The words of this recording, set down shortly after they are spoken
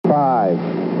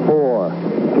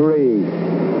3,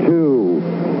 2,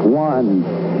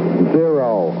 1, 0.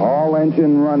 All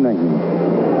engine running.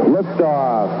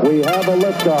 Liftoff. We have a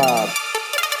liftoff.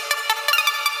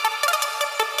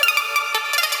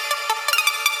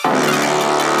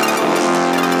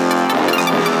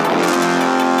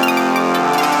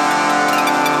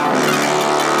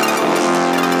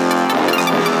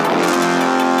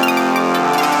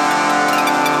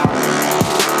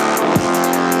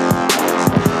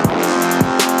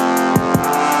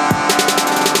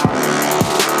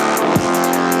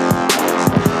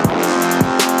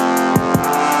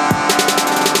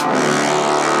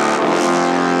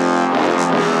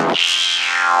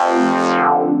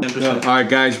 All right,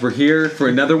 guys, we're here for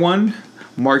another one.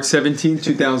 March 17,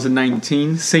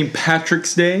 2019, St.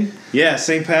 Patrick's Day. Yeah,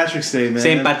 St. Patrick's Day, man.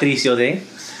 St. Patricio Day.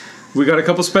 We got a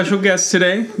couple special guests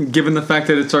today, given the fact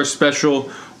that it's our special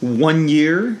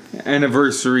 1-year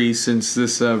anniversary since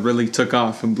this really took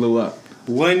off and blew up.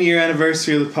 1 year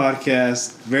anniversary of the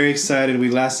podcast. Very excited. We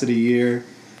lasted a year.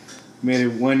 Made it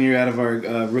 1 year out of our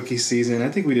rookie season. I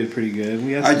think we did pretty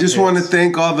good. I just want to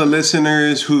thank all the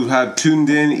listeners who have tuned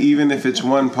in, even if it's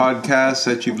one podcast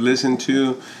that you've listened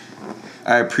to.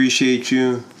 I appreciate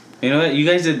you. You know what? You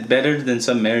guys did better than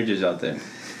some marriages out there.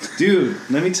 Dude,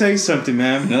 let me tell you something,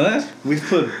 man. You know that? We've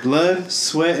put blood,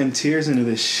 sweat, and tears into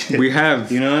this shit. We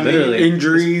have. You know what I Literally. mean?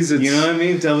 Injuries. You know what I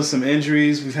mean? Dealt with some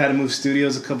injuries. We've had to move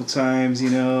studios a couple times, you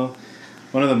know.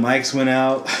 One of the mics went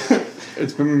out.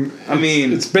 It's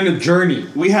been a journey.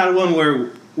 We had one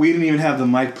where we didn't even have the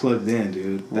mic plugged in,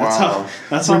 dude. That's how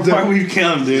far we've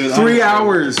come, dude. 3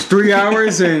 hours. 3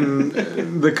 hours and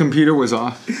the computer was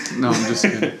off. No, I'm just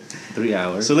kidding. 3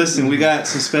 hours. So listen, we got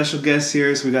some special guests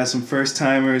here. So we got some first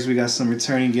timers. We got some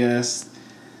returning guests.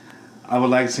 I would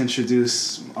like to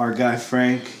introduce our guy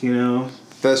Frank. You know,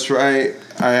 That's right.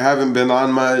 I haven't been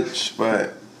on much,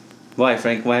 but Why,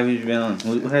 Frank? Why haven't you been on?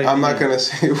 I'm not going to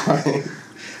say why.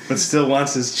 but still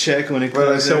wants his check when it comes.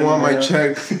 But I still in, want my you know?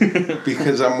 check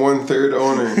because I'm 1/3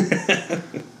 owner.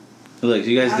 Look,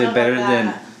 you guys did better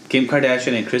than Kim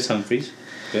Kardashian and Chris Humphries.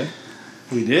 Okay.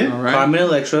 We did. All right. Carmen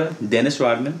Electra, Dennis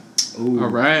Rodman, Ooh. All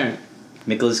right.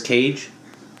 Nicolas Cage,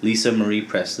 Lisa Marie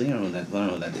Presley. I don't know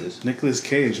what that is. Nicolas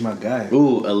Cage, my guy.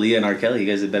 Ooh, Aaliyah and R. Kelly. You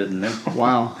guys did better than them.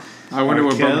 Wow. I wonder R.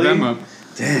 what bumped Kelly? them up.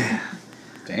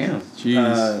 Damn.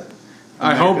 Jeez.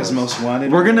 I hope America's Most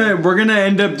Wanted. we're gonna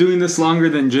end up doing this longer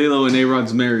than J-Lo and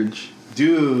A-Rod's marriage.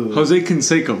 Dude. Jose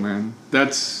Canseco, man.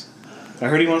 That's I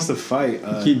heard he wants to fight.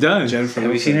 he does. Jennifer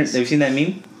Have you seen her? Lopez. Have you seen that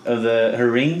meme of her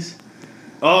rings?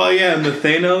 Oh yeah, and the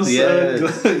Thanos.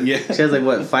 Yeah. She has like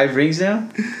what 5 rings now?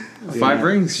 5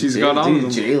 rings. She's got all of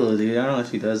them. J-Lo, dude. I don't know if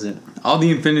she does it. All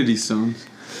the Infinity Stones.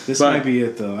 This But- might be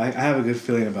it though. I have a good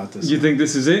feeling about this. You think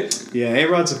this is it? Yeah,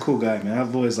 A-Rod's a cool guy, man.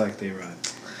 I've always liked A-Rod.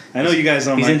 I know you guys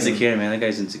don't He's like insecure, man. That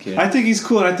guy's insecure. him. I think he's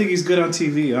cool. And I think he's good on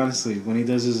TV, honestly, when he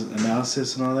does his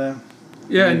analysis and all that.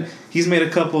 Yeah. And he's made a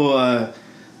couple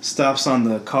stops on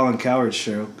the Colin Cowherd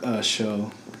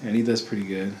show, and he does pretty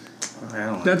good. I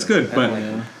don't like That's that. good, I but don't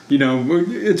like that. you know,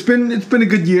 it's been a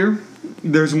good year.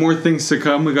 There's more things to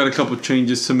come. We got a couple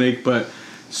changes to make, but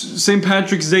St.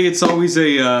 Patrick's Day, it's always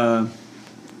a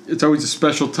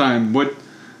special time.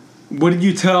 What did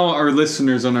you tell our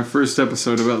listeners on our first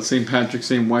episode about St. Patrick's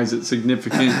Day and why is it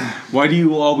significant? Why do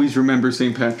you always remember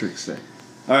St. Patrick's Day?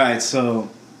 All right, so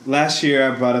last year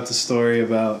I brought up the story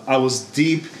about I was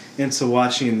deep into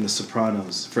watching The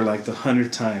Sopranos for like the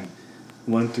 100th time,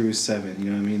 1 through 7.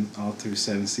 You know what I mean? All through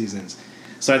 7 seasons.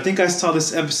 So I think I saw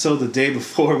this episode the day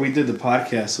before we did the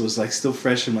podcast, so it was like still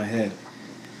fresh in my head.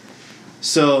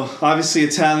 So obviously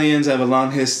Italians have a long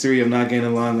history of not getting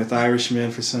along with Irishmen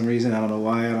for some reason. I don't know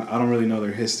why. I don't really know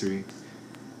their history.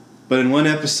 But in one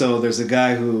episode, there's a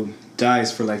guy who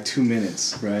dies for like 2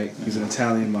 minutes, right? He's an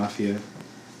Italian mafia.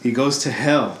 He goes to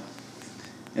hell.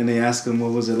 And they ask him,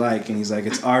 what was it like? And he's like,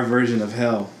 it's our version of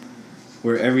hell.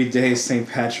 Where every day is St.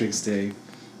 Patrick's Day.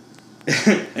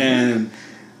 And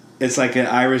it's like an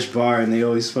Irish bar and they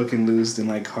always fucking lose in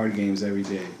like card games every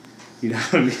day. You know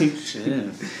what I mean?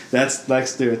 Shit. That's like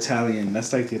their Italian.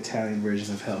 That's like the Italian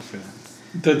version of hell for them.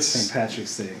 That's St.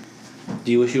 Patrick's Day.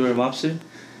 Do you wish you were a mobster?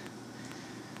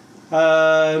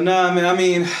 No, I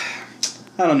mean,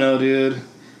 I don't know, dude.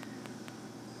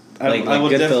 Like I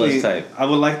would Goodfellas definitely, type. I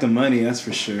would like the money, that's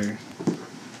for sure.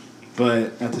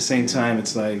 But at the same time,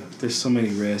 it's like there's so many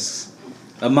risks.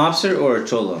 A mobster or a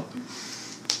cholo?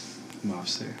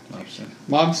 Mobster.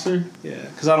 Mobster? Yeah,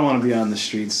 because I don't want to be on the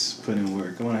streets putting in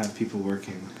work. I want to have people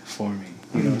working for me.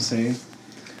 You know what I'm saying?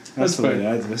 That's the way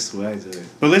I do it.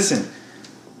 But listen,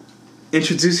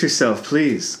 introduce yourself,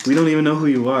 please. We don't even know who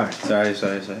you are. Sorry.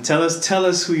 Tell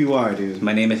us who you are, dude.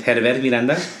 My name is Hervé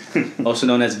Miranda, also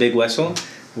known as Big Wessel.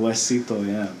 Wesito,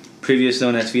 yeah. Previous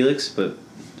known as Felix, but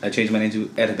I changed my name to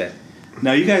Erbe.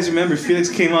 Now you guys remember Felix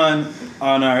came on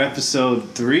our episode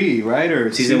 3, right?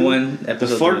 Or Season 2? 1,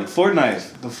 episode 3.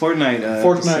 Fortnite. The Fortnite.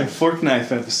 Fork knife. Fork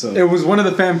knife episode. It was one of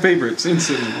the fan favorites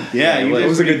instantly. Yeah, it you was. did It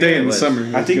was a pretty good day in It the was.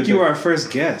 summer. I think you were our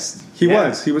first guest. He Yeah.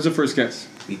 was. He was the first guest.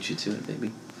 Beat you to it,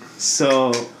 baby.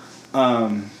 So,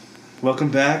 welcome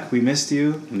back. We missed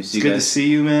you. Missed it's you good to guys. see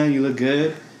you, man. You look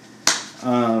good.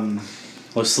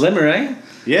 Well, slimmer, right?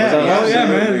 Yeah, Was that- Oh yeah,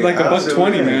 man! Like a buck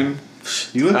Absolutely. 20, man.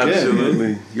 you look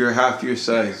Absolutely. You're half your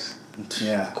size. good.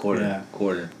 Yeah, Quarter. Yeah.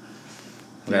 Quarter.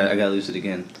 I gotta lose it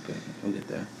again. Okay, we'll get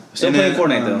there. Still And playing then,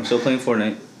 Fortnite, though. Still playing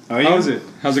Fortnite. Are you? How's it?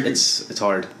 How's it? It's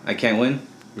hard. I can't win.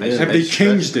 Really? Have they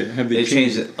changed it? Have They they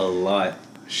changed it a lot.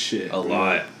 Shit. A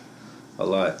lot. A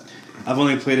lot. I've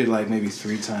only played it like maybe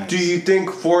 3 times. Do you think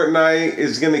Fortnite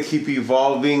is going to keep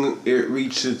evolving? It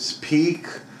reached its peak?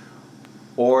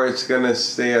 Or it's going to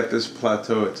stay at this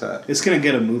plateau it's at? It's gonna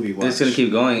get a movie. Watch. It's gonna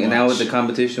keep going, and now with the Watch.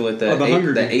 competition with the, Oh, the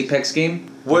Hunger the Games. Apex game,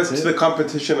 What's That's it? the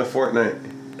competition of Fortnite?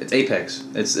 it's Apex.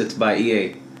 It's by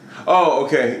EA. Oh,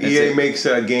 okay. That's EA it. makes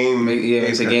a game. EA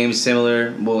makes a Apex. game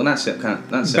similar. Well, not similar.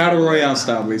 Battle Royale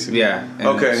style, basically. Yeah. and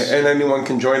Okay, it's- and anyone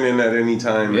can join in at any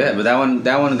time. Yeah, but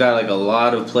that one got like a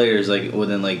lot of players like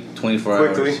within like 24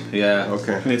 Quickly? hours. Yeah.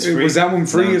 Okay. And it's free. Was that one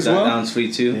free as well? That one's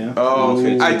free too. Yeah. Oh,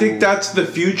 Okay. I think that's the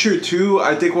future too.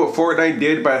 I think what Fortnite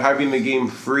did by having the game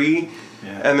free,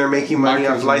 Yeah. and they're making money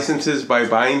off Microtransactions. licenses by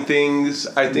buying things.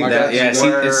 I think That- that's Yeah,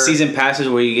 where it's season passes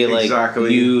where you get like Exactly.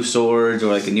 new swords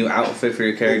or like a new outfit for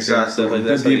your character and Exactly. stuff like that.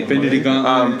 That's So the you- Infinity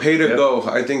Gauntlet. pay to Yep. go.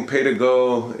 I think pay to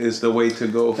go is the way to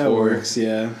go That for works.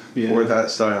 Yeah. Yeah. for that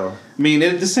style. I mean,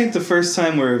 this ain't the first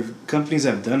time where companies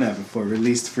have done that before,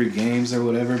 released free games or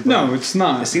whatever. But No, it's it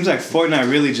not. seems like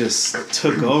Fortnite really just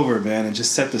took over, man, and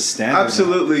just set the standard. now.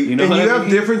 Absolutely. You know and what you I have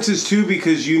mean? differences too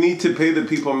because you need to pay the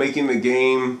people making the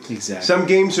game. Exactly. Some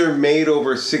games are made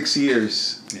over 6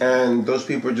 years, and those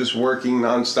people are just working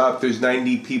nonstop. There's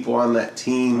 90 people on that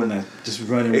team. When I just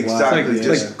running Exactly, wild.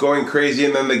 just going crazy,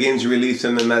 and then the game's released,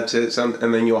 and then that's it.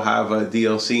 And then you'll have a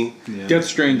DLC. yeah. Death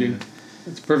Stranding.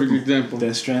 It's a perfect example.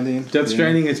 Death Stranding. Death Yeah.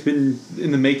 Stranding, it's been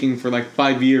in the making for like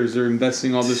 5 years. They're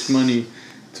investing all this money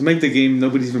to make the game.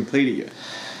 Nobody's even played it yet.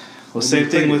 Well, same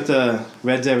thing played with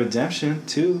Red Dead Redemption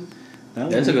too.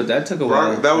 That took a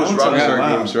while. That was That one took a Rockstar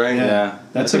while. Games, right? Yeah.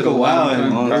 That took a while,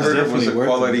 and long it I was heard it was definitely a worth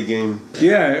quality it. game.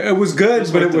 Yeah, it was good,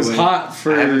 It's but it worth the was wait. hot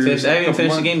for. I haven't finished a couple the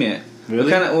months. game yet.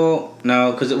 Really? Well,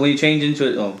 no, because when you change into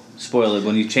it, spoil it.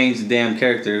 When you change the damn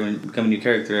character, when you become a new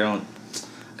character,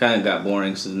 kind of got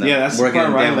boring. So now Yeah, that's the working part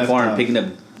on a where I damn left farm, off. picking up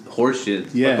horse shit.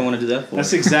 Yeah. What I want to do that for?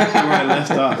 That's exactly where I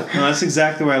left off. No, that's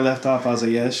exactly where I left off. I was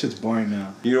like, yeah, this shit's boring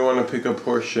now. You don't want to pick up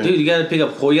horse shit. Dude, you gotta pick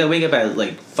up. You gotta wake up at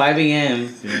like 5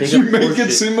 a.m. Pick You up make horse it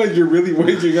shit. seem like you're really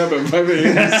waking up at 5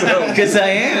 a.m. So. Because I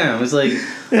am. It's like,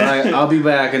 all right, I'll be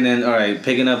back, and then all right,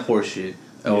 picking up horse shit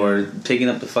or picking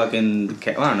up the fucking.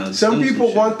 I don't know. Some doing people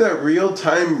shit. want that real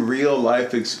time, real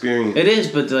life experience. It is,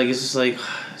 but like it's just like.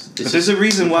 But there's a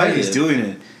reason why he's doing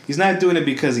it. He's not doing it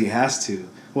because he has to.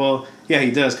 Well, yeah,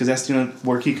 he does because that's the only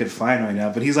work he could find right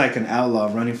now. But he's like an outlaw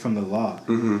running from the law.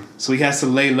 Mm-hmm. So he has to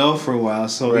lay low for a while.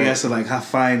 So Right. he has to like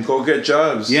find Go get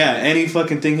jobs. yeah any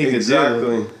fucking thing he could do.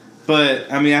 Exactly.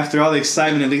 But I mean, after all the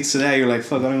excitement that leads to that, you're like,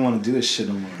 fuck, I don't even want to do this shit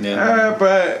no more. Yeah.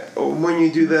 But when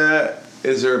you do that,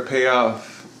 is there a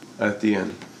payoff at the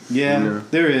end? Yeah, Yeah.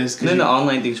 there is. 'cause And then the you-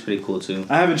 online thing's pretty cool too.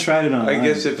 I haven't tried it on. I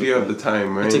guess if you have the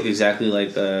time, right? It's like exactly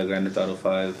like Grand Theft Auto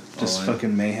 5. just online.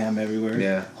 fucking mayhem everywhere.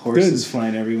 Yeah. horses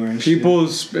flying everywhere. And shit. People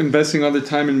investing all their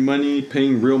time and money,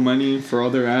 paying real money for all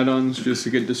their add-ons just to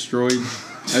get destroyed.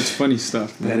 That's funny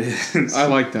stuff. That is. I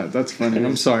like that. That's funny.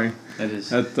 I'm sorry. That is.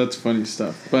 That's funny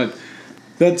stuff. But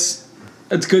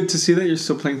it's good to see that you're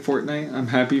still playing Fortnite. I'm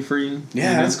happy for you.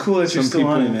 Yeah, You know? that's cool that you're Some still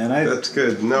on it, people- man. I That's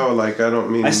good. No, like I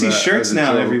don't mean. I see that shirts as a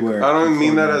now joke. everywhere. I don't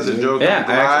mean that as a joke. Yeah, I'm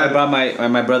I actually glad.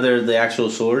 brought my brother the actual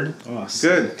sword. oh, sick.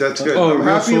 Good. That's good. Oh, I'm real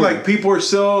happy. sword. Like people are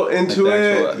still into Like the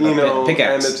it, actual, you know,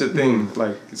 pickaxe. and it's a thing.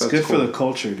 Like It's that's good cool. for the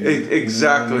culture, dude.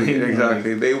 Exactly. You know what I mean?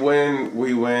 Exactly. They win.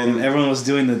 We And win. everyone was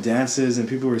doing the dances, and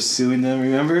people were suing them.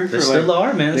 Remember? They For, still like,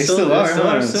 are, man. They still are. Still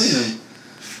huh? are suing them.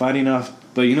 Fighting off.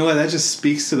 But you know what? That just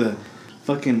speaks to the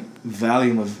fucking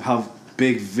volume of how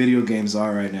big video games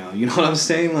are right now. You know what I'm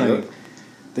saying? Like, Yep.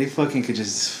 they fucking could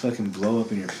just fucking blow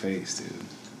up in your face, dude.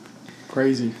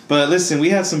 Crazy. But listen, we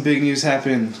had some big news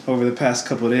happen over the past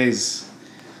couple of days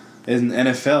in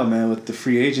NFL, man, with the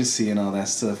free agency and all that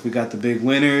stuff. We got the big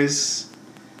winners,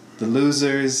 the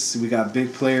losers. We got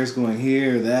big players going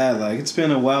here or that. Like, it's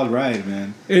been a wild ride,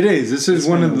 man. It is. This is It's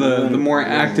one been of the more a-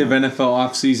 active NFL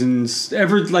off seasons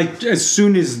ever. Like as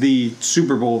soon as the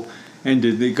Super Bowl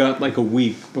ended. They got like a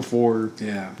week before,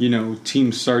 Yeah.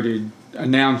 teams started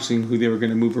announcing who they were going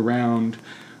to move around,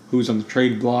 who's on the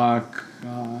trade block,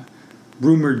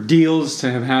 rumored deals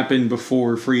to have happened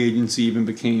before free agency even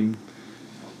became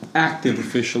active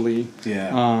officially.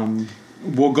 Yeah.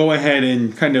 We'll go ahead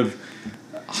and kind of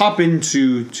hop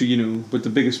into what the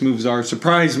biggest moves are,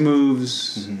 surprise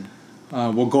moves.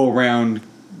 We'll go around,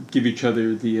 give each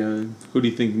other the who do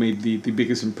you think made the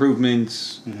biggest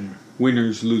improvements,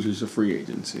 winners, losers of free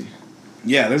agency.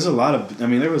 Yeah, there was a lot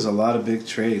of big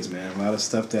trades, man. A lot of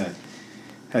stuff that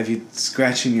have you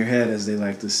scratching your head, as they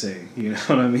like to say. You know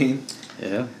what I mean?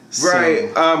 Yeah.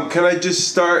 Right. Can I just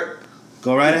start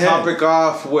Go right the ahead. topic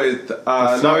off with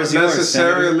not floor is yours,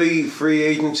 necessarily free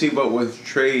agency, but with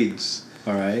trades?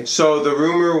 All right. So the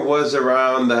rumor was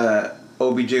around that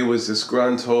OBJ was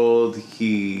disgruntled.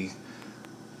 The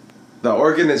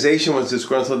organization was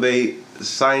disgruntled. They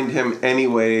signed him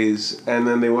anyways, and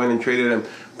then they went and traded him.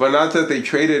 But not that they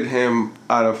traded him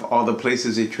out of all the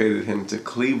places they traded him to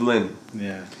Cleveland.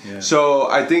 Yeah. So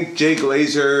I think Jay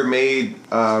Glazer made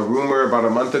a rumor about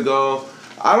a month ago.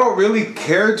 I don't really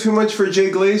care too much for Jay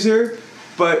Glazer,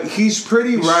 but he's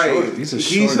pretty right. short. He's a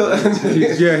short dude.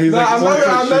 He's No, like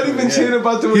I'm not even saying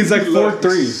about the way he's like he looks.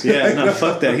 4'3". Yeah, no,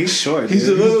 fuck that. He's short. He's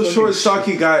dude. a little fucking short,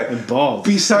 stocky guy. and bald.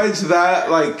 Besides that,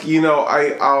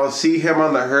 I'll see him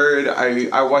on the Herd.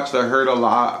 I watch the Herd a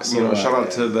lot. Shout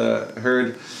out to the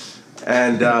Herd.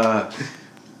 And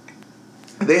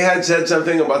they had said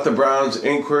something about the Browns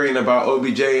inquiring about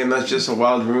OBJ, and that's just a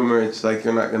wild rumor. It's like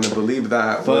you're not going to believe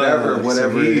that.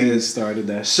 Whatever it is. Started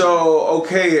that. So,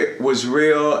 okay, it was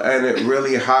real and it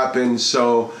really happened.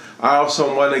 So, I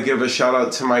also want to give a shout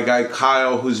out to my guy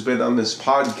Kyle, who's been on this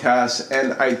podcast.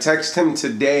 And I texted him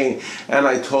today and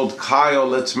I told Kyle,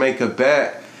 let's make a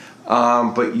bet.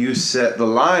 But you set the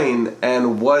line,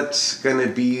 and what's going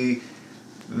to be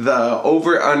the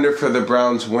over-under for the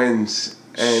Browns wins.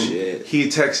 And Shit. he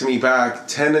texted me back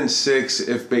 10-6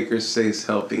 if Baker stays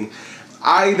healthy.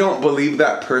 I don't believe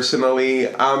that personally.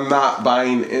 I'm not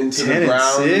buying into the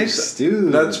Browns. 10-6,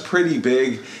 dude. That's pretty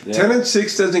big. Yeah.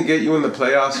 10-6 doesn't get you in the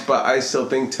playoffs, but I still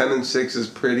think 10-6 is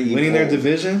pretty. Winning their bold.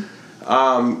 division.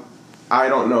 I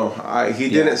don't know. He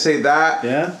didn't say that.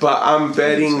 Yeah. But I'm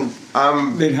betting.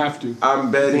 They'd have to.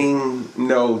 I'm betting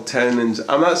no 10 and.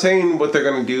 I'm not saying what they're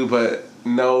gonna do, but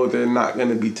no, they're not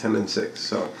gonna be 10-6.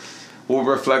 So. We'll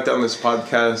reflect on this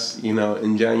podcast,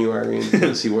 in January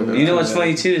and see where they're You know at. what's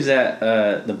funny too is that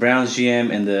the Browns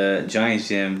GM and the Giants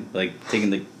GM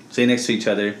stay next to each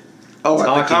other. Oh, at the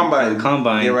talking combine. at the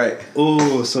combine. You're right.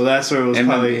 Oh, so that's where it was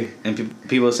probably.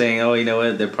 People saying, "Oh, you know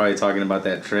what? They're probably talking about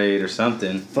that trade or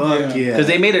something." Fuck yeah. Because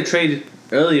they made a trade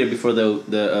earlier before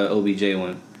the OBJ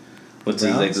one. What's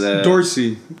his like the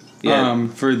Dorsey. Yeah.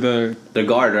 For the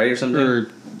guard, right, or something.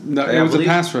 no, I it was a believe-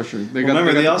 pass rusher.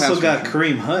 Remember, they the also pass got rusher.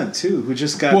 Kareem Hunt too, who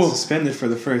just got suspended for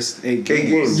the first 8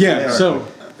 games. Yeah, so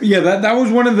that was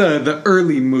one of the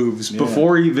early moves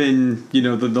before even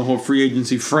the whole free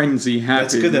agency frenzy happened.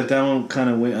 That's good that one kind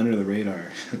of went under the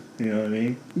radar. You know what I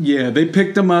mean? Yeah, they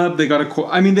picked him up. They got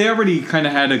they already kind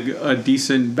of had a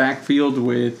decent backfield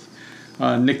with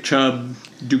Nick Chubb,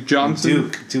 Duke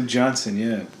Johnson. Duke Johnson,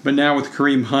 yeah. But now with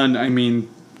Kareem Hunt,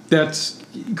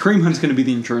 Kareem Hunt's going to be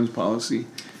the insurance policy.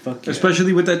 Fuck yeah.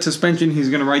 Especially with that suspension, he's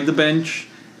going to ride the bench.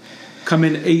 Come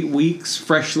in 8 weeks,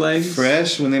 fresh legs.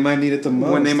 Fresh when they might need it the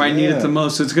most. When they might need it the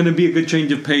most. So it's going to be a good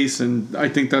change of pace, and I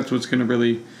think that's what's going to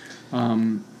really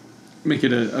make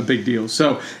it a big deal.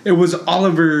 So it was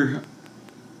Oliver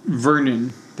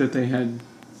Vernon that they had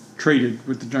traded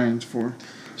with the Giants for.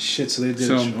 Shit, so they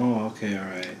did. Okay, all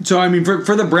right. So,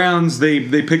 for the Browns,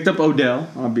 they picked up Odell,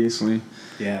 obviously.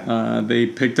 Yeah. They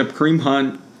picked up Kareem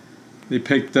Hunt. They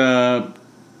picked up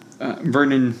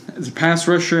Vernon as a pass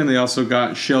rusher, and they also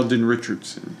got Sheldon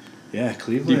Richardson, Yeah,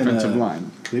 Cleveland. defensive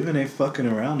line. Cleveland ain't fucking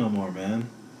around no more, man.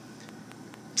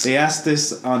 They asked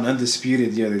this on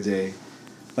Undisputed the other day.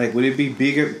 Like, would it be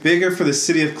bigger for the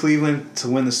city of Cleveland to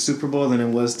win the Super Bowl than it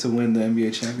was to win the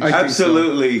NBA championship? I think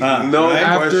Absolutely. so. No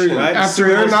Right? question. After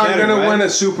they're it's not better, going to right? win a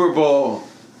Super Bowl.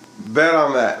 Bet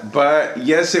on that. But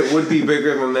yes, it would be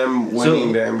bigger than them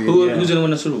winning the NBA. Who's gonna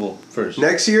win the Super Bowl first?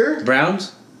 Next year,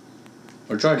 Browns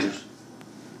or Chargers?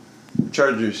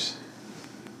 Chargers.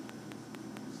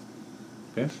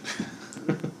 Okay.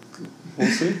 We'll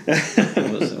see.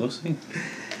 We'll see.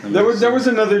 There was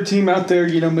another team out there,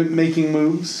 making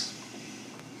moves.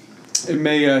 It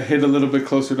may hit a little bit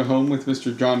closer to home with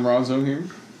Mr. John Razzo here.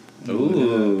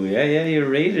 Ooh, yeah, your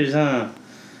Raiders, huh? How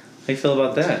you feel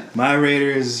about that? My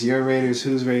Raiders, your Raiders,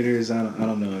 whose Raiders? I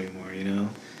don't know anymore.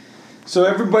 So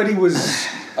everybody was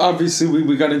obviously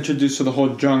we got introduced to the whole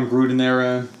John Gruden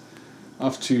era.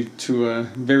 off to a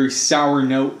very sour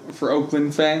note for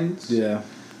Oakland fans. Yeah.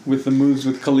 With the moves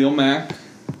with Khalil Mack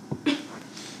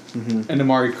and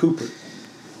Amari Cooper.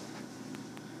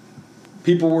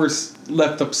 People were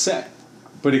left upset,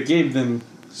 but it gave them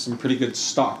some pretty good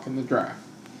stock in the draft.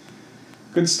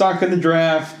 Good stock in the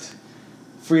draft.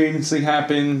 Free agency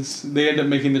happens. They end up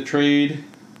making the trade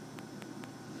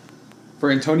for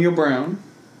Antonio Brown.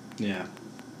 Yeah.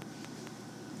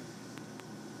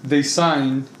 They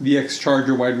signed the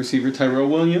ex-Charger wide receiver Tyrell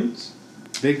Williams.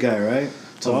 Big guy, right?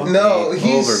 Tall? No,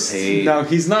 he's overpaid. No,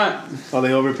 he's not. Oh,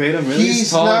 they overpaid him? Really?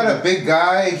 He's tall, not but- a big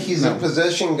guy. He's No. a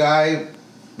possession guy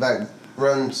that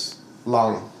runs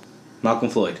long. Malcolm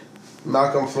Floyd.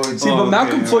 Malcolm Floyd. See, but okay,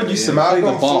 Malcolm Floyd alright, used to yeah. play the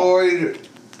Malcolm ball. Floyd.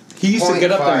 He used to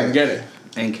get up there and 0.5. get it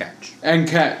And catch. and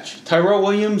catch. Tyrell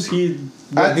Williams,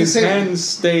 his say- hands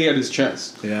stay at his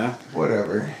chest. Yeah.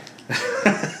 Whatever.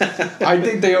 I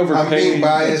think they overpaid. I'm being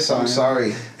biased. I'm That's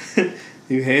sorry.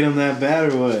 You hate him that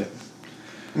bad or what?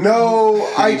 No,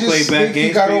 I he play just bad think he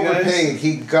games got for you guys? overpaid.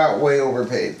 He got way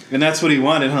overpaid. And that's what he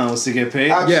wanted, huh? Was to get paid?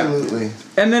 Absolutely.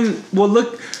 And then, well,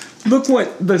 look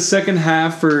what the second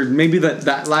half, or maybe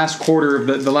that last quarter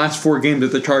of the last 4 games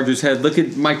that the Chargers had. Look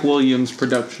at Mike Williams'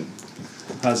 production.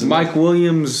 How's it Mike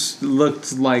Williams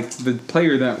looked like the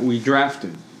player that we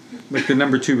drafted, like the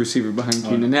number 2 receiver behind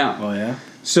Keenan Allen. Oh, yeah?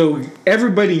 So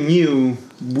everybody knew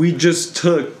we just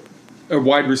took a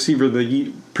wide receiver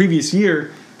the previous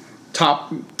year,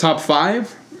 top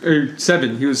 5 or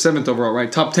 7. He was 7th overall,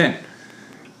 right? Top 10,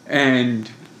 and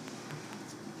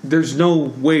there's no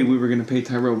way we were going to pay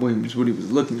Tyrell Williams what he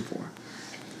was looking for.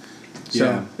 So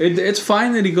Yeah. it's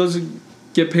fine that he goes and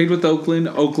get paid with Oakland.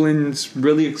 Oakland's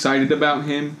really excited about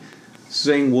him,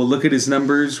 saying, well, look at his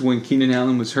numbers when Keenan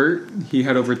Allen was hurt. He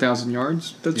had over 1,000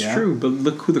 yards. That's Yeah. true, but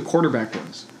look who the quarterback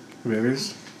was.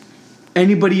 Rivers?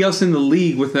 Anybody else in the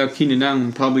league without Keenan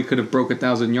Allen probably could have broke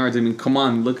 1,000 yards. I mean, come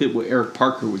on, look at what Eric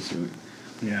Parker was doing.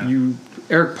 Yeah.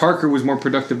 Eric Parker was more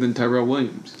productive than Tyrell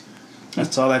Williams. I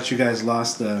saw that you guys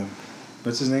lost,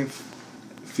 what's his name?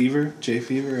 Fever? Jay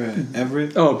Fever?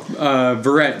 Everett? Oh,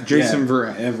 Verrett, Jason Yeah,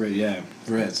 Verrett. Everett, yeah.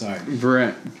 Verrett, sorry.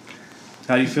 Verrett.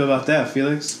 How do you feel about that,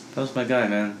 Felix? That was my guy,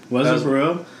 man. Was That it for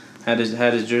real? Had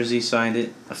his jersey, signed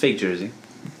it. A fake jersey.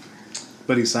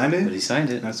 But he signed But it? he signed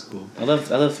it. That's cool. I love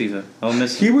FIFA. I'll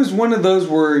miss He him. was one of those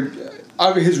where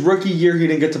his rookie year he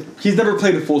didn't get to. He's never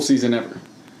played a full season ever.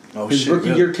 Oh, His shit. rookie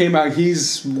really? year came out.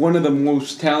 He's one of the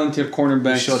most talented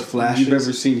cornerbacks He showed flashes. you've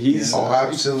ever seen. He's Yeah. Oh,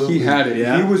 absolutely. He had it.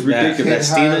 Yeah? He was That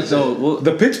ridiculous. Steelers. No, well,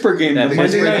 The Pittsburgh game, That the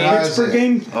Monday Pittsburgh night game has Pittsburgh it.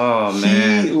 game, oh he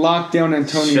man. locked down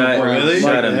Antonio Shut, Brown. Really?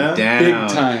 shut him Yeah? down.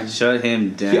 Big time. Shut him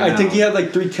down. I think he had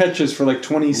like 3 catches for like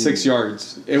 26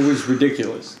 yards. It was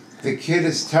ridiculous. The kid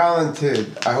is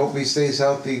talented. I hope he stays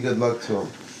healthy. Good luck to him.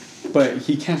 But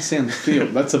he can't stay on the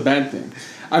field. That's a bad thing.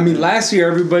 I mean, last year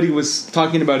everybody was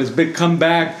talking about his big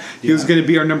comeback. He was going to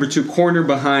be our number 2 corner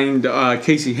behind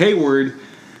Casey Hayward.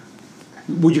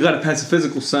 Well, you got to pass a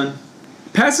physical, son.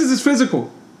 Passes is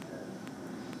physical.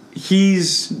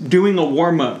 He's doing a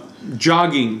warm-up,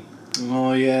 jogging,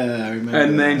 Oh, yeah, I remember.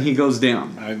 and then that. he goes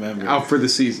down, I remember. out for the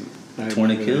season. I Torn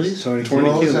remember Achilles? this. Torn Torn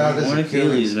Achilles. Blows out his Torn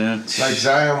Achilles, man. Like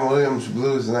Zion Williams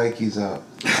blew his Nikes out.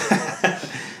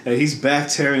 Hey, he's back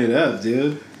tearing it up,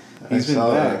 dude. He's been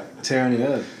saw back tearing it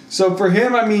up. So for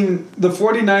him, I mean, the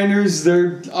 49ers,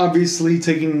 they're obviously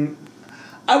taking,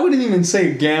 I wouldn't even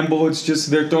say a gamble. It's just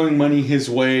they're throwing money his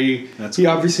way. That's He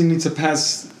cool. obviously needs to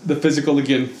pass the physical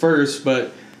again first,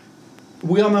 but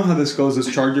we all know how this goes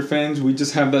as Charger fans. We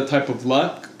just have that type of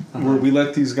luck where we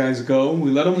let these guys go. We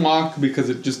let them walk because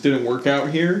it just didn't work out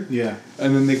here, Yeah.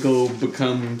 and then they go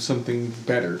become something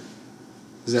better.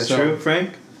 Is that So- true,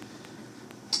 Frank?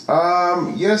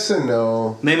 Yes and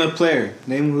no. Name a player.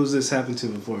 Name who's this happened to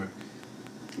before.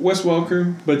 Wes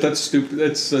Welker, but that's stupid.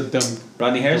 That's a dumb.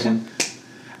 Rodney Harrison?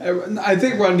 I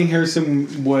think Rodney Harrison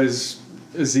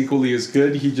is equally as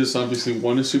good. He just obviously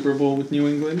won a Super Bowl with New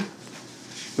England.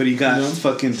 But he got No.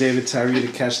 fucking David Tyree to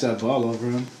catch that ball over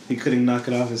him. He couldn't knock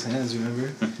it off his hands,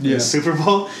 remember? Yeah. The Super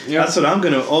Bowl? Yeah. That's what I'm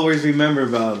going to always remember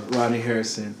about Rodney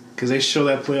Harrison. Because they show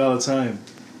that play all the time.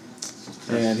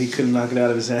 And he couldn't knock it out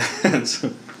of his hands.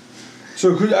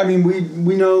 So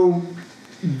we know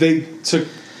they took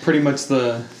pretty much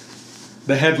the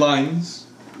headlines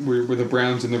were the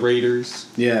Browns and the Raiders.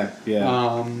 yeah,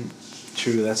 yeah.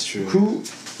 True. That's true. Who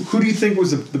do you think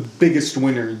was the biggest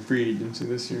winner in free agency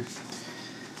this year?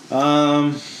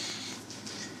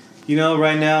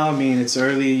 Right now, I mean, it's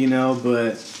early,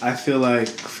 but I feel like,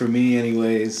 for me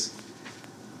anyways,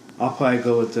 I'll probably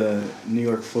go with the New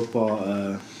York football,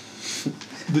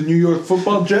 The New York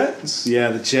Football Jets.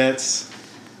 the Jets,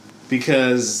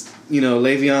 because,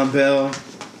 Le'Veon Bell,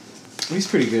 He's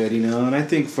pretty good, you know, and I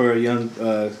think for a young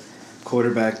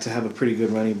quarterback to have a pretty good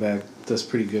running back does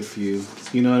pretty good for you.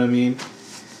 You know what I mean?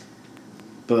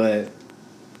 But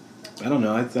I don't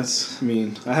know.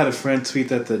 I had a friend tweet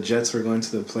that the Jets were going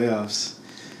to the playoffs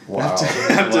Wow.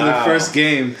 after the first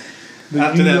game.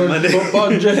 After New that York Monday.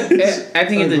 Football Jets. I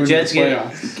think if the Jets get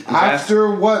After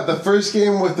what? The first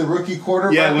game with the rookie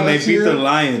quarterback? Yeah, when they last beat year? the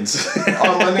Lions.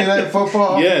 On Monday Night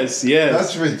Football? Yes.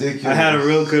 That's ridiculous. I had a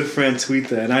real good friend tweet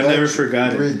that, and I never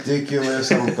forgot it. Ridiculous.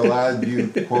 I'm glad you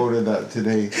quoted that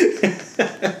today.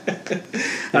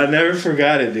 I never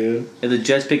forgot it, dude. if the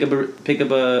Jets pick up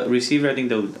a receiver, I think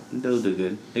they'll do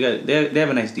good. They have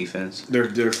a nice defense.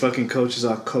 Their fucking coach is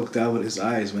all coked out with his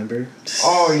eyes, remember?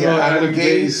 Oh, yeah. Oh, Adam Adam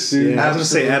Gase. Gase, dude. Yeah, I was gonna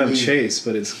say Adam Absolutely. Chase,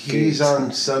 but it's He's Gase.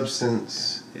 on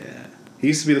substance. Yeah. He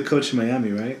used to be the coach in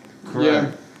Miami, right?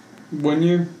 Yeah. 1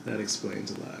 year. That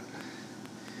explains a lot.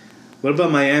 What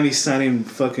about Miami signing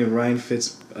fucking Ryan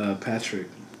Fitzpatrick?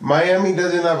 Miami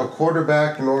doesn't have a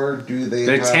quarterback, nor do they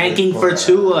They're have a tanking for quarterback.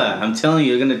 Tua. I'm telling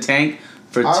you, they're gonna tank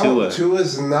for Tua.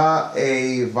 Tua's not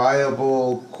a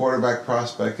viable quarterback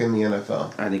prospect in the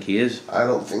NFL. I think he is. I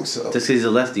don't think so. Just 'cause he's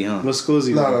a lefty, huh? What school is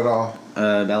he? Not from? at all.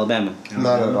 Alabama.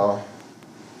 Not at all.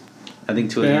 I think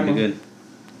Tua's gonna be Bama. good.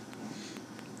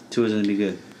 Tua's gonna be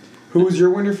good. Who was your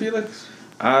winner, Felix?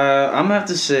 I'm gonna have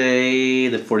to say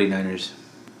the 49ers.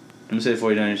 I'm gonna say the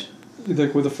 49ers. You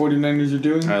think what the 49ers are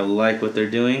doing? I like what they're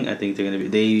doing. I think they're gonna be.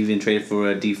 They even traded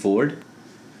for D Ford.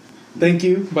 Thank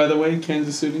you, by the way,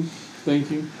 Kansas City.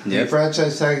 Thank you. They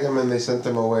franchise tagged him and they sent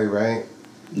him away, right?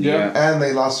 Yeah. And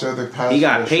they lost their other pass He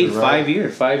got rusher, paid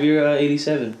right? 5 year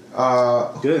 87.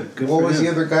 Good What for was him.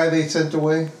 the other guy they sent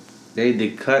away? They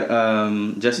cut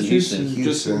Justin Houston.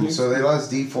 Houston. So they lost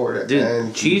D Ford Dude,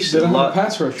 and Chiefs They don't have lo- a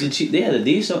pass rusher. the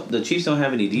Chiefs don't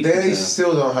have any defense. They now.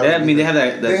 still don't have. They have, I mean, they have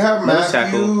that They have nose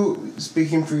tackle. Matthew.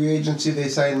 Speaking free agency, they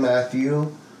signed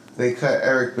Matthew. They cut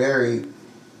Eric Berry.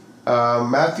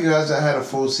 Matthew hasn't had a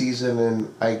full season,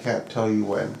 and I can't tell you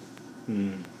when.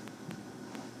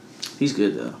 He's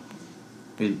good though.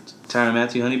 Tyrann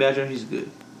Matthew, Honey Badger, he's good.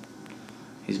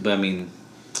 But I mean,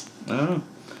 I don't know.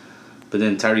 But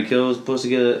then Tyreek Hill is supposed to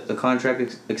get a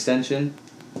contract extension.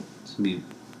 It's gonna be,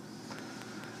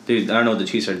 dude, I don't know what the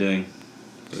Chiefs are doing.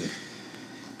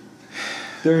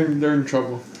 They're in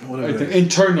trouble. Whatever. I think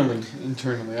internally.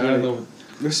 I don't know.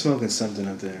 They're smoking something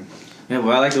up there. Yeah,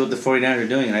 well, I like what the 49ers are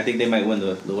doing, and I think they might win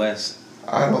the West.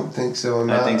 I don't think so.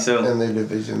 I think so. In the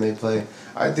division they play.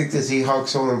 I think the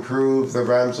Seahawks will improve. The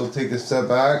Rams will take a step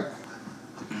back.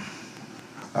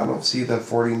 I don't see the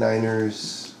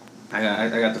 49ers. I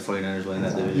got the 49ers winning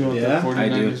that You division. want Yeah, the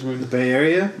 49ers The winning? Bay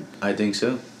Area? I think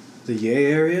so. The Yay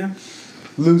area?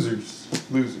 Losers.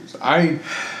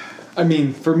 I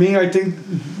mean, for me, I think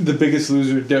the biggest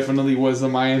loser definitely was the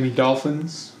Miami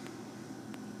Dolphins.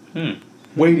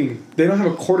 Waiting. They don't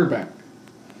have a quarterback.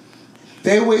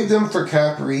 They waived them for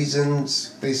cap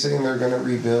reasons. They saying they're going to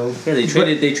rebuild. Yeah, they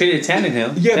traded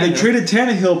Tannehill. Yeah, they Tannehill. traded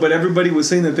Tannehill, but everybody was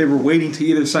saying that they were waiting to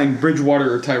either sign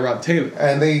Bridgewater or Tyrod Taylor.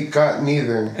 And they got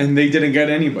neither. And they didn't get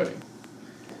anybody.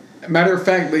 Matter of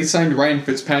fact, they signed Ryan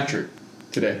Fitzpatrick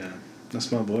today. Yeah.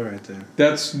 That's my boy right there.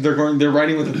 They're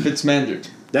riding with the Fitzmagic.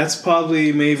 That's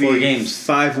probably maybe 4 games.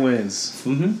 5 wins.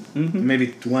 Mm-hmm. Maybe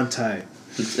 1 tie.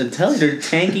 I'm telling you, they're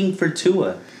tanking for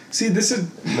Tua. See, this is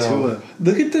No. Tua.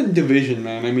 look at the division,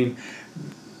 man. I mean,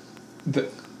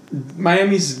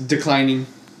 Miami's declining.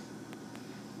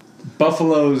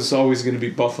 Buffalo's always going to be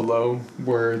Buffalo,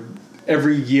 where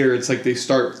every year it's like they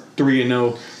start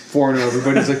 3-0, 4-0.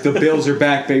 Everybody's like, the Bills are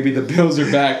back, baby. The Bills are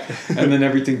back, and then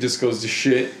everything just goes to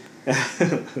shit.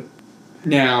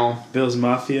 Now, Bills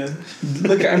Mafia.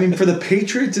 look, I mean, for the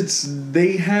Patriots,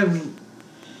 they have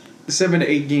 7 to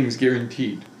 8 games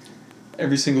guaranteed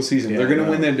every single season. Yeah, They're going I to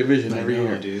win know. that division I every know,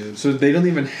 year. dude. So they don't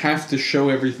even have to show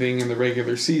everything in the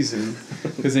regular season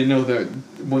because they know that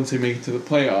once they make it to the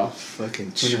playoffs, Fucking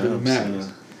when it really chumps.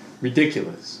 matters.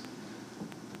 Ridiculous.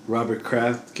 Robert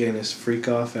Kraft getting his freak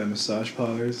off at massage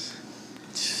parlors.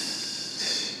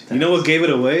 You know what gave it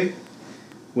away?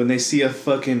 When they see a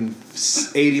fucking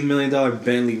 $80 million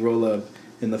Bentley roll up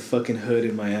in the fucking hood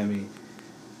in Miami.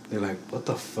 They're like, what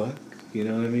the fuck? You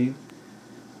know what I mean?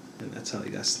 And that's how he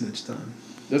got snitched on.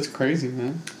 That's crazy,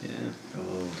 man. Yeah.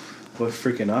 Oh. Boy,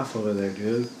 freaking off over there,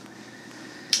 dude.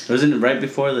 Wasn't it right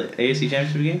before the AFC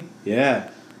Championship game? Yeah.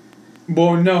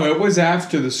 Well, no, it was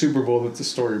after the Super Bowl that the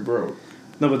story broke.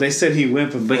 No, but they said he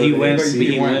went before. But he the went. AFC. But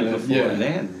he went went, before.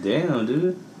 yeah. Damn,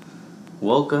 dude.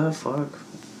 Woke up, fuck.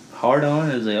 Hard on.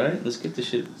 I was like, all right, let's get this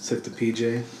shit. Took the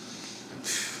PJ.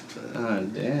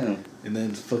 Damn. and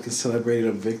then fucking celebrated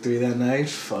a victory that night.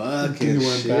 Fucking He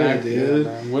went shit, back, dude.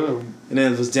 Yeah, man. What a And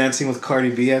then was dancing with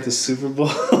Cardi B at the Super Bowl.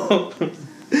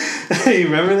 You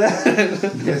remember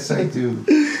that? Yes, I do.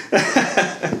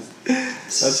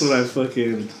 That's when I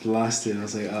fucking lost it. I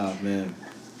was like, oh man.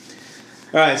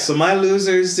 Alright, so my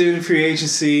losers, dude, in free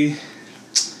agency.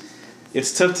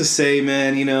 It's tough to say,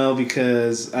 man, you know,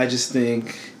 because I just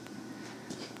think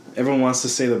everyone wants to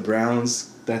say the Browns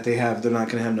that they're not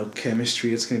gonna have no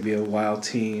chemistry. It's gonna be a wild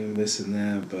team, this and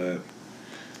that, but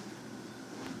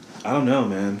I don't know,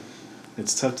 man.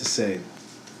 It's tough to say.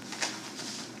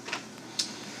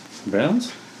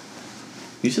 Browns?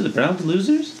 You said the Browns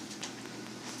losers?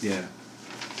 Yeah.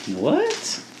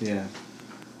 What? Yeah.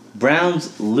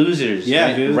 Browns losers. Yeah,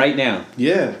 right, dude. right now.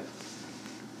 Yeah.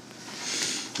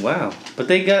 Wow. But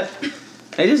they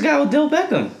just got Odell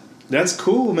Beckham. That's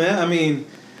cool, man. I mean,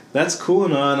 that's cool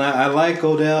and all. And I like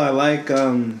Odell. I like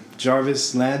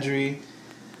Jarvis Landry.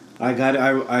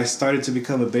 I started to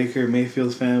become a Baker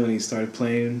Mayfield fan when he started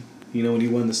playing, you know, when he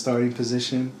won the starting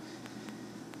position.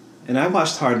 And I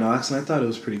watched Hard Knocks, and I thought it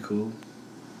was pretty cool.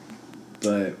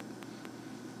 But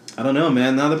I don't know,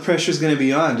 man. Now the pressure's going to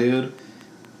be on, dude.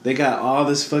 They got all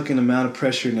this fucking amount of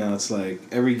pressure now. It's like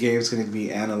every game's going to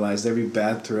be analyzed. Every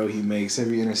bad throw he makes,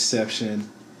 every interception.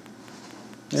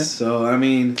 Yeah. So, I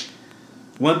mean,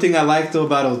 one thing I like, though,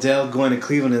 about Odell going to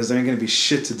Cleveland is there ain't going to be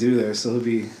shit to do there. So he'll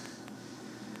be,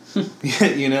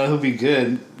 you know, he'll be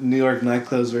good. New York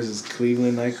nightclubs versus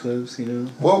Cleveland nightclubs, you know.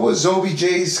 What was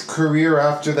OBJ's career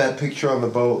after that picture on the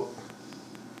boat?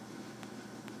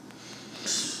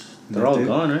 They're all Nothing.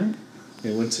 gone, right?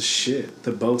 It went to shit.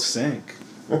 The boat sank.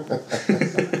 Well,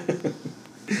 The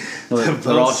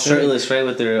they're all boat shirtless, right,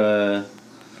 with their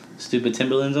stupid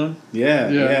Timberlands on? Yeah,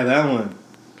 Yeah. yeah, that one.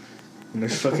 And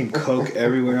there's fucking coke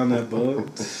everywhere on that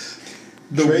boat.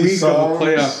 the Trey week Songz. of a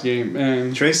playoff game,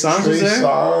 man. Trey Songz was Trey there?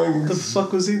 What the Songz.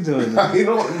 fuck was he doing? I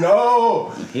don't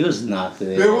know. He was not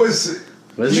there. There was.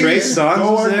 Was Trey Please Songz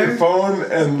go was on there? your phone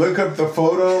and look up the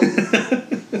photo.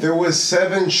 There was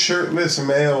 7 shirtless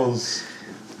males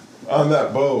on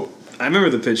that boat I remember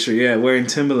the picture, yeah, wearing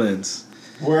Timberlands.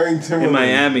 wearing Timberlands In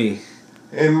Miami.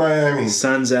 In Miami.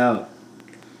 Sun's out.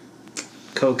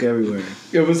 Coke everywhere.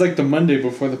 It was like the Monday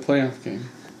before the playoff game.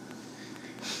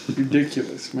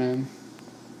 Ridiculous, man.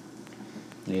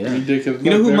 Yeah. Ridiculous. You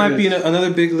know who There might it be is.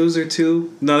 another big loser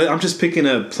too? No, I'm just picking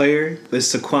a player.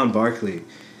 It's Saquon Barkley.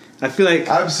 I feel like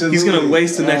Absolutely. he's gonna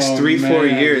waste the next Oh, 3-4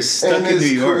 man. years stuck And in New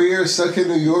his York. career stuck in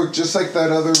New York, just like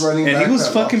that other running back. And he was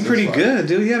that fucking lost pretty his life. good,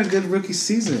 dude. He had a good rookie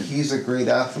season. He's a great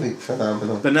athlete,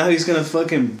 phenomenal. But now he's gonna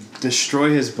fucking destroy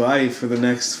his body for the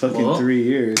next fucking Well, 3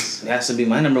 years. It has to be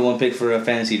my number one pick for a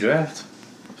fantasy draft.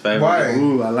 If I ever Why?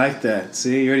 Ooh, I like that.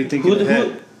 See, you're already thinking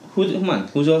ahead. Come on.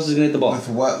 Who else is gonna get the ball? With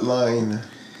what line?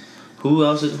 Who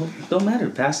else is? Don't matter.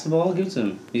 Pass the ball. Give it to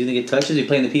him. He's gonna get touches. He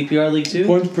playing the PPR league too.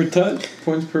 Points per touch,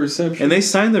 points per reception. And they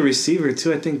signed the receiver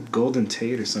too. I think Golden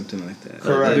Tate or something like that.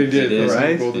 Correct. They did, It is.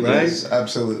 right? It is. Right? Yes,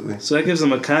 absolutely. So that gives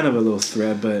them a kind of a little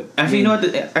threat, but Actually, you know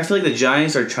what? I feel like the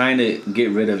Giants are trying to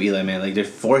get rid of Eli Manning. Like they're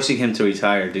forcing him to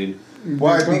retire, dude.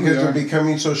 Why? They probably Because are. they're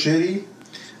becoming so shitty?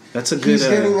 that's a good. He's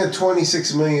getting a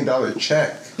 $26 million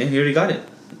check. Yeah, he already got it.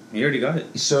 He already got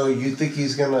it. So you think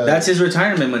he's gonna... That's his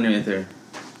retirement money right there.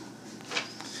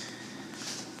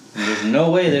 And there's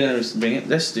no way they're gonna bring it.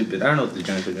 That's stupid. I don't know what the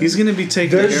Giants are doing. He's gonna be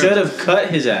taking They're They should have cut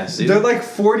his ass, dude. They're like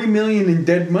 $40 million in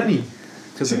dead money.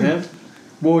 because of him.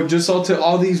 Well, just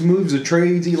all these moves, the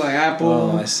trades, Eli Apple.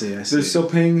 Oh, I see. I see. They're still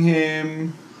paying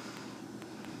him.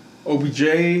 OBJ.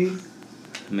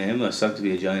 Man, it must suck to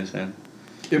be a Giants fan.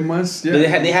 It must. Yeah. But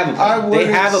they have a I plan. wouldn't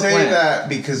They have a say plan. that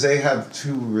because they have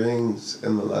 2 rings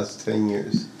in the last 10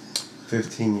 years.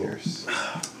 15 years.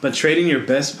 But trading your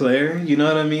best player, you know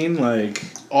what I mean? Like,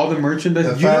 all the merchandise.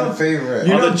 The you fan know, favorite.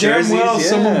 you All know the damn jerseys, well yeah.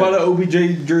 someone bought an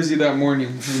OBJ jersey that morning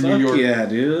in New fuck York. yeah,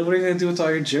 dude. What are you gonna do with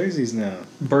all your jerseys now?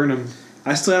 Burn them.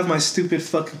 I still have my stupid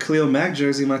fucking Khalil Mack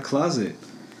jersey in my closet.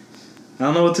 I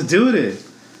don't know what to do with it.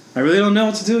 I really don't know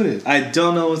what to do with it. I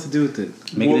don't know what to do with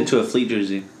it. Make it into a Fleet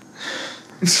jersey.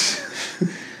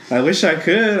 I wish I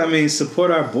could. I mean,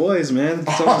 support our boys, man.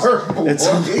 It's almost, Our boys.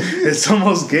 it's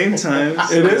almost game time.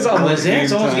 It is Oh, almost is it?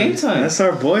 It's almost game time. That's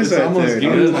our boys It's right almost there.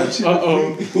 game dude. time.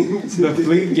 Uh-oh. The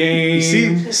Fleet game. You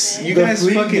see, you the guys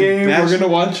Fleet fucking game. bash- We're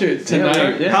gonna watch it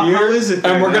tonight. Yeah. How is it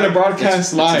there, And we're gonna man? broadcast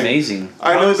It's live. amazing.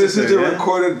 I know How is this it is a there, man?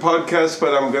 recorded podcast,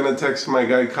 but I'm gonna text my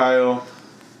guy Kyle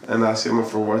and ask him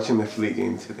if we're watching the Fleet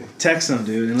game today. Text him,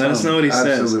 dude, and let us know what he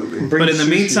says. Absolutely. Bring But in the sushi.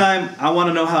 meantime, I want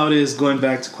to know how it is going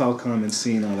back to Qualcomm and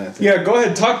seeing all that. Yeah, go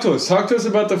ahead. Talk to us. Talk to us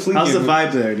about the Fleet How's the game.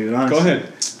 vibe there, dude? Honestly. Go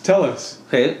ahead. Tell us.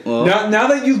 Okay, well, Now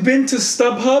that you've been to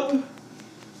StubHub,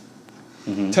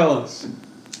 Tell us.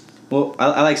 Well,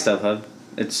 I like StubHub.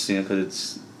 It's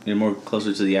because you're more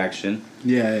closer to the action.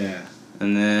 Yeah.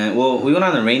 And then we went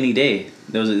on a rainy day.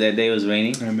 That day was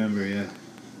rainy. I remember. Yeah.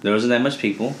 There wasn't that much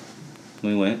people.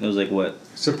 We went. It was like what?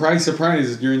 Surprise,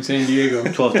 surprise! You're in San Diego.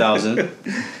 12,000.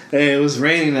 Hey, it was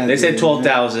raining that They day. said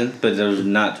 12,000, but there was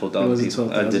not 12,000 It wasn't people.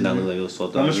 12,000, I did not yeah. look like it was How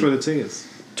 12,000. much were the tickets?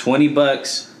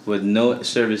 $20 with no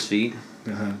service fee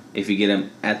Uh-huh. if you get them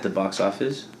at the box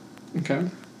office, Okay.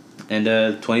 and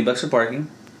 $20 for parking.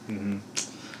 Mm-hmm.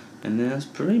 And that's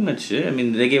pretty much it. I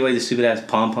mean, they gave away the stupid ass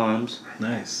pom poms.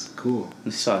 Nice. Cool.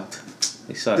 They sucked.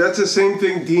 That's the same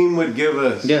thing Dean would give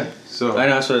us. Yeah. So I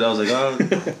know. That's what I was like.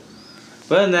 Oh.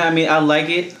 But I mean, I like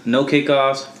it. No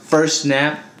kickoffs. First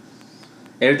snap.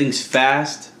 Everything's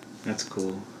fast. That's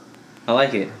cool. I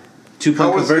like it. 2 how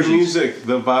point was the conversions. music,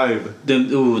 the vibe?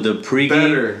 The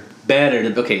pregame.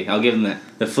 Better. Okay, I'll give them that.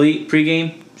 The Fleet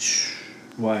pregame.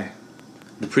 Why?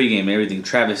 The pregame, everything.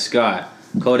 Travis Scott,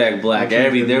 Kodak Black, Okay,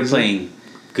 good they're music. playing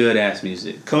good ass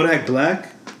music. Kodak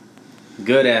Black?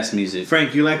 Good ass music.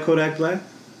 Frank, you like Kodak Black?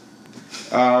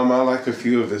 I like a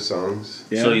few of his songs.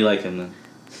 Yeah. So you like him then?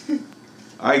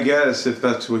 I guess if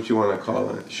that's what you want to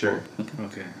call it, sure.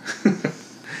 Okay.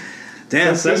 Damn,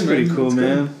 That's that's good, pretty man. cool,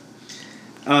 That's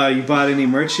man. You bought any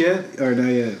merch yet? Or not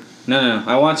yet? No.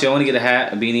 I want to. I want to get a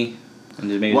hat, a beanie, and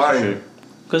just maybe Why? a shirt.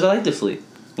 Because I like the Fleet.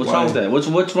 What's Why? wrong with that?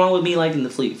 What's wrong with me liking the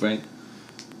Fleet, Frank?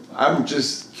 I'm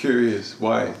just curious.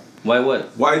 Why? Why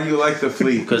what? Why do you like the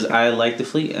Fleet? Because I like the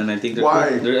Fleet, and I think they're Why?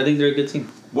 cool. I think they're a good team,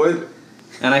 What?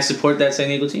 and I support that San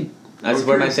Diego team. I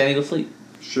support Okay. my San Diego Fleet.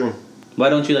 Sure. Why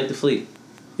don't you like the Fleet?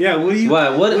 Yeah, what do you...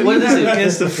 Why? What do you is have it?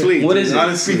 against the Fleet? What dude? is it?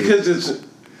 Honestly. Because it's...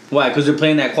 Why? Because they're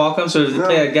playing at Qualcomm. So if they No.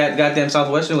 play at goddamn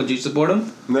Southwestern, would you support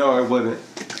them? No, I wouldn't.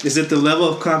 Is it the level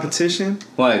of competition?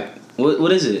 Why?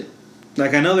 What is it?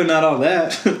 Like, I know they're not all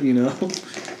that, you know?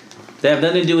 They have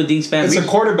nothing to do with Dean Span. It's a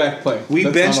quarterback play. We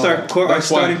That's benched not all our, that. our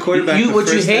That's why. starting quarterback the What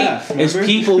you first hate half, is remember?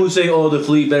 people who say, "Oh, the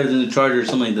Fleet better than the Chargers,"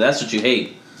 something like that. That's what you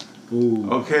hate. Ooh.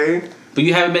 Okay? But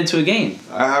you haven't been to a game.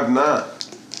 I have not.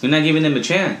 You're not giving them a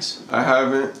chance. I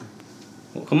haven't.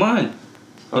 Well, come on.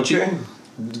 Don't you- Okay.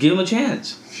 Give them a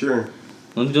chance. Sure.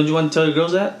 Don't you want to tell your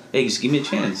girls that? Hey, just give me a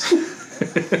chance.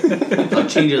 I'll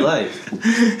change your life.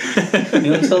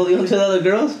 You don't tell other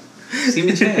girls? Just give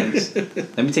me a chance.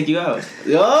 Let me take you out.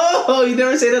 Oh, you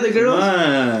never say to other girls?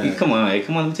 Come on,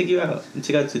 let me take you out. Let me take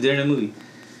you out to dinner and a movie.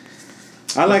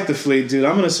 I like the Fleet, dude.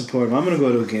 I'm going to support them. I'm going to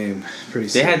go to a game pretty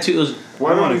soon. They had two.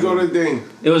 Why I don't wanna we go go. to Dane?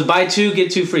 It was buy two,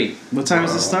 get two free. What time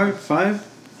does it start? 5?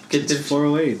 Get It's the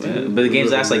 4:08, Yeah, dude. but the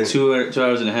games last like 2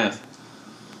 hours and a half.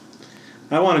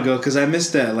 I want to go because I miss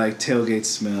that, like, tailgate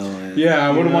smell. And, Yeah, I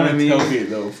you wouldn't know want what to I mean? tailgate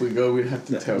though. If we go, we'd have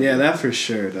to tailgate. Yeah, that for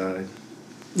sure, dog.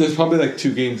 There's probably like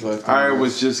 2 games left. I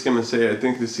was just going to say, I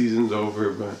think the season's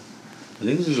over, but... I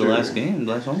think this is Sure. the last game,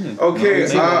 the last home game. Okay,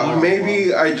 No,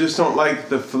 maybe I just don't like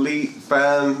the Fleet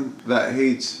fan that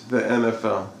hates the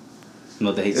NFL.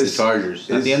 No, they hate Is- the Chargers.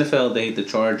 Not the is- NFL, they hate the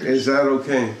Chargers. Is that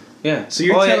okay? Yeah. So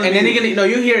you're yeah, telling and then me- you're gonna, no,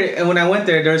 you hear it. And when I went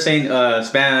there, they're saying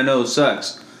Spano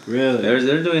sucks. Really?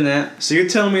 They're doing that. So you're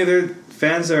telling me their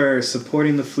fans are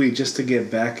supporting the Fleet just to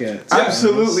get back at...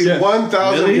 Absolutely, Yes.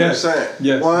 1,000%.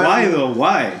 Yes. Why, though?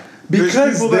 Why? There's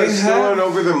Because people they that still have. aren't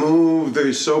over the move.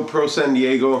 They're so pro San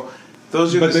Diego.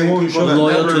 Those are But the they same won't people show that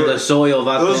Loyal never. to the soil.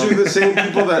 Those are the same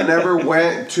people that never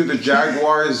went to the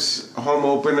Jaguars home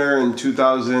opener in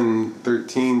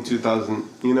 2013, 2000.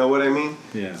 You know what I mean?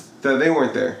 Yeah. That they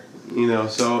weren't there. You know,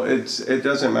 so it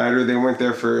doesn't matter. They weren't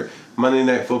there for Monday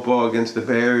Night Football against the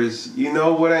Bears. You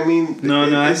know what I mean? No,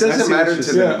 it, no, I it see doesn't what matter you're to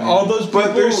saying. Yeah, them. all those people.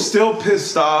 But they're still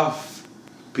pissed off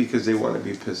because they want to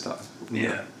be pissed off.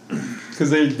 Yeah. Because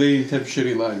they have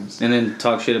shitty lives. And then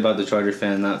talk shit about the Charger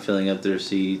fans not filling up their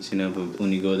seats, you know, but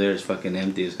when you go there, it's fucking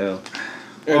empty as hell.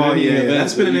 Oh, yeah,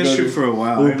 that's been an issue for a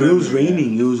while. I remember that. It was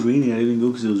raining. I didn't go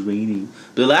because it was raining.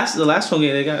 But the last home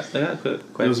game, they got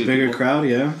quite It was a a few bigger people. crowd,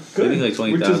 yeah. I think like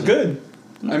 20,000. Which is good.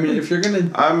 I mean, if you're gonna.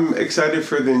 I'm excited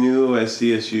for the new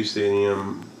SDSU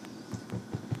stadium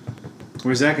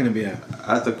Where's that going to be at?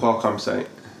 at the Qualcomm site.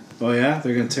 Oh, yeah?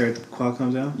 They're going to tear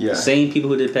Qualcomm down? Yeah. Same people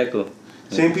who did Petco.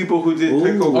 Same people who did Ooh.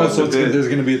 Pickle Oh, got so the bid. there's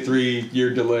gonna be a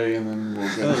 3-year delay, and then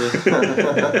we'll get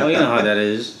Oh, you know how that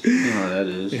is. You know how that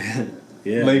is.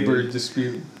 Yeah. labor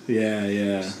dispute.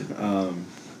 Yeah. Oh,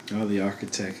 the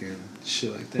architect and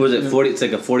shit like that. What was it 40? It's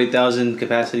like a 40,000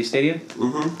 capacity stadium.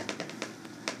 Mm-hmm.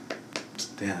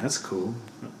 Damn, that's cool.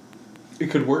 It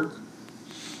could work.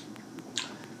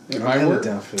 It I'm might hella work.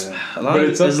 down for that.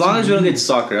 As long as we don't get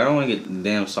soccer, I don't want to get the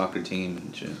damn soccer team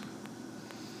and shit.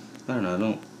 I don't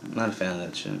know. I'm not a fan of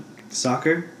that shit.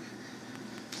 Soccer?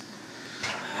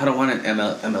 I don't want an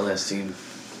MLS team.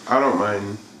 I don't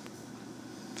mind.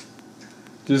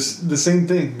 Just the same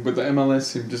thing with the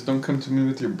MLS team. Just don't come to me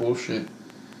with your bullshit.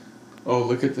 Oh,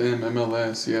 look at them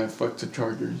MLS. Yeah, fuck the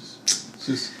Chargers. It's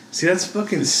just See, that's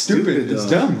fucking stupid. stupid. It's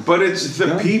though. dumb. But it's the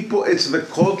dumb. people, it's the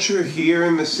culture here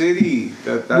in the city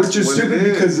that's Which is what stupid it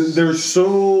is. because they're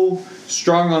so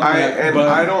strong on that. But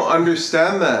I don't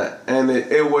understand that. And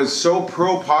it was so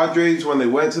pro Padres when they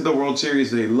went to the World Series.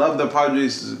 They loved the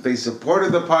Padres. They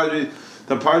supported the Padres.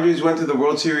 The Padres went to the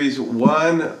World Series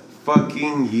one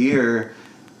fucking year.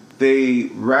 They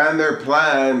ran their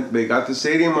plan. They got the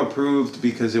stadium approved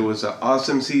because it was an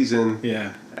awesome season.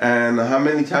 Yeah. And how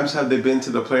many times have they been to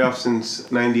the playoffs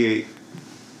since '98?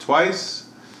 Twice.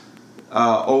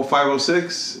 05,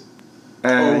 06.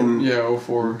 And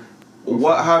 04.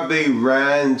 what have they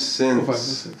ran 05, since?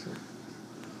 06.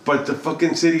 But the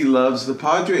fucking city loves the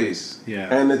Padres. Yeah.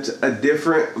 And it's a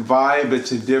different vibe.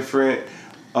 It's a different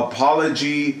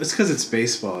apology. It's because it's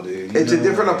baseball, dude. It's a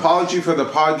different apology for the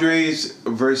Padres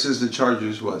versus the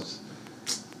Chargers was.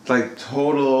 Like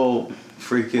total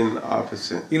freaking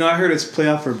opposite. You know, I heard it's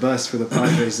playoff or bust for the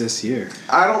Padres this year.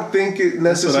 I don't think it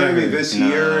That's what I necessarily heard. this No.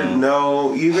 year.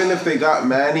 No. Even if they got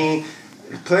Manny,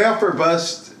 playoff or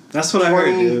bust. That's what I heard,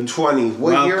 dude. 2020.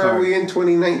 What Wild year are card. we in?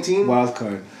 2019? Wild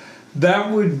card.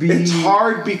 That would be. It's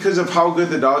hard because of how good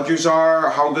the Dodgers are,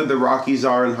 how good the Rockies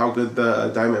are, and how good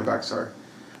the Diamondbacks are.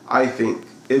 I think.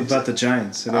 What It's, about the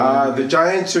Giants? the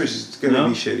Giants are going to No?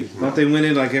 be shitty. Don't they win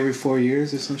it like every 4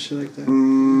 years or some shit like that?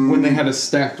 when they had a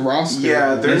stacked roster.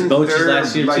 Yeah, they're, Vince Bochy's they're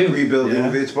last year, like too. rebuilding. Yeah.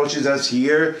 Vince Bochy's last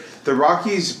year. The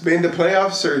Rockies made the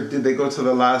playoffs, or did they go to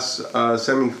the last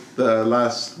the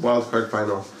last wild card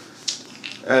final?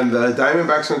 And the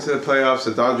Diamondbacks went to the playoffs.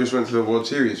 The Dodgers went to the World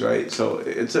Series, right? So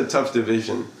it's a tough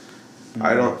division.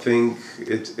 I don't think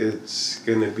it's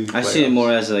gonna be. I see it playoffs.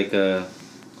 more as like a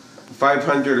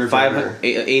 500 or better.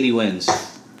 80 wins.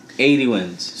 80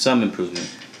 wins. Some improvement.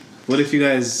 What if you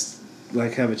guys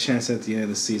like have a chance at the end of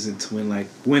the season to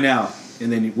win out,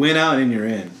 and then you win out and you're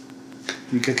in?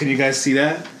 Can you guys see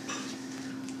that?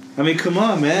 I mean, come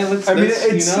on, man. Let's. I mean, let's,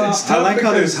 it's I tough like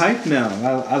how there's because- hype now.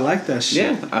 I like that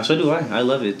shit. Yeah, so do I. I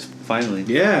love it. Finally.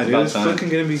 Yeah, dude, About it's time. fucking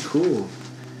gonna be cool.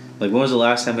 Like, when was the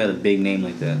last time we had a big name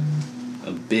like that?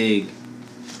 A big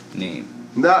name.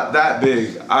 Not that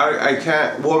big. I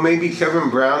can't. Well, maybe Kevin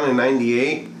Brown in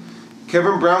 '98.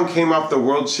 Kevin Brown came off the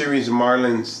World Series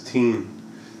Marlins team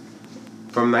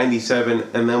from '97,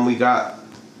 and then we got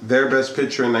their best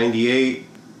pitcher in '98.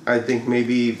 I think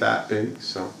maybe that big.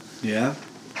 So Yeah.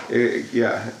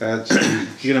 yeah, that's.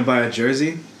 You gonna buy a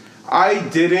jersey? I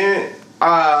didn't.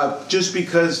 Just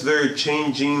because they're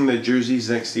changing the jerseys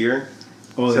next year.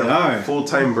 Oh, they are.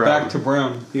 Full-time Brown. Back to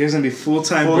Brown. You guys gonna be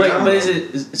full-time. Full- Wait, Brown? but is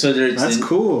it so? There's That's the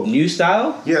cool. New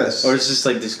style, Yes. or it's just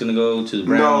like this gonna go to the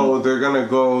Brown? No, they're gonna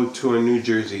go to a New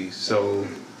Jersey. So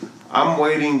I'm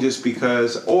waiting just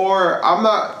because, or I'm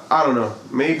not. I don't know.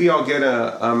 Maybe I'll get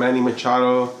a Manny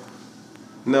Machado.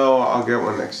 No, I'll get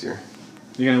one next year.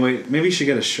 You're gonna wait. Maybe you should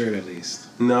get a shirt at least.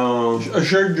 No, A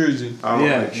shirt jersey. I don't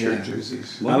Yeah, like shirt yeah.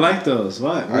 jerseys. I like those.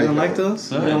 What? You I don't like don't.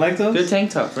 those? You don't like those? Good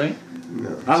tank tops, right?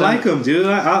 No. I like them, dude.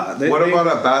 What about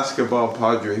a basketball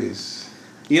Padres?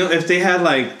 You know, if they had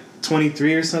like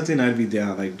 23 or something, I'd be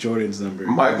down. Like Jordan's number.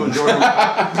 Michael Jordan.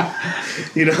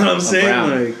 You know what I'm saying?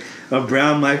 brown. Like a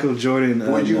brown Michael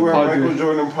Jordan. Would you wear a Padres. Michael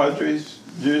Jordan Padres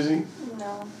jersey?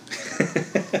 No.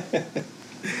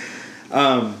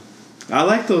 I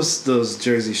like those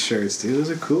jersey shirts, dude. Those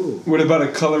are cool. What about a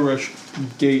Color Rush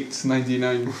Gates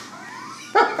 99?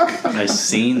 I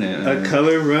seen it. A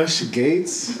Color Rush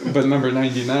Gates. But number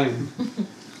 99.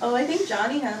 Oh, I think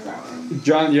Johnny has that one.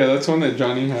 John, yeah, that's one that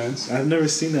Johnny has. I've never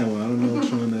seen that one. I don't know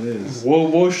which one that is.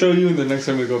 We'll show you the next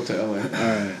time we go up to LA. All right,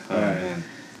 Oh, all right. man.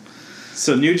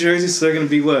 So New Jersey, so they're gonna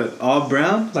be what? All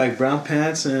brown, like brown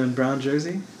pants and brown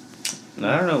jersey.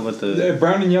 I don't know what the.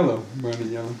 Brown and yellow. Brown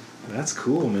and yellow. That's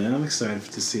cool, man. I'm excited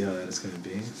to see how that is gonna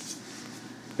be.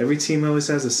 Every team always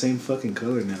has the same fucking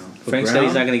color now. But Frank said brown?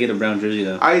 he's not gonna get a brown jersey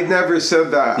though. I never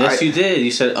said that. Yes, you did.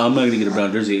 You said I'm not gonna get a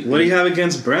brown jersey. What do you have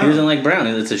against He brown? doesn't like brown.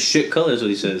 It's a shit color. Is what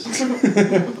he says.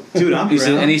 Dude, I'm He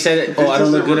said, brown. and he said, "Oh, I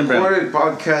don't look good in brown." Recorded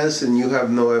podcast, and you have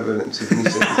no evidence of me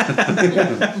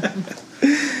saying.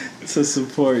 To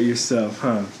support yourself,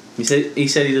 huh? He said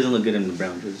he doesn't look good in the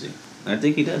brown jersey. I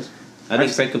think he does. I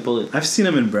think Frank can pull it. I've seen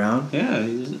him in brown. Yeah,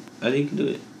 he doesn't. I think he can do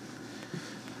it.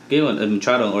 Get one, a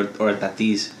Machado or a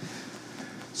Tatis.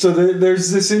 So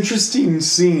there's this interesting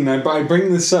scene. I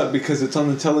bring this up because it's on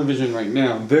the television right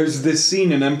now. There's this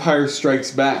scene in Empire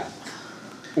Strikes Back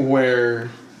where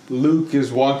Luke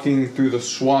is walking through the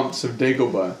swamps of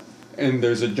Dagobah, and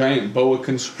there's a giant boa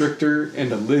constrictor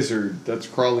and a lizard that's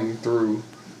crawling through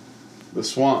the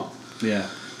swamp. Yeah.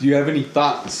 Do you have any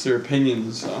thoughts or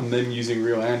opinions on them using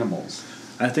real animals?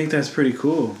 I think that's pretty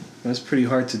cool. That's pretty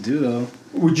hard to do, though.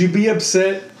 Would you be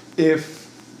upset if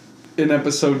in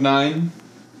episode 9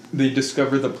 they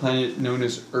discover the planet known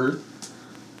as Earth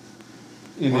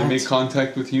and What? they make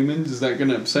contact with humans? Is that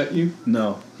going to upset you?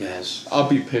 No. Yes. I'll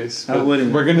be pissed. I but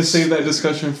wouldn't. We're going to save that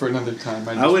discussion for another time.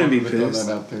 I wouldn't be wanted to pissed.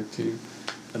 throw that out there too.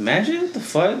 Imagine the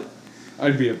fuck.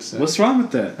 I'd be upset. What's wrong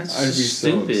with that? That's I'd be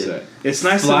stupid. so upset. It's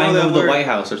nice Flying to know over that the we're, White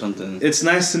House or something. It's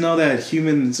nice to know that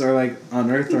humans are like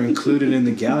on Earth are included in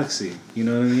the galaxy. You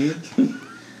know what I mean?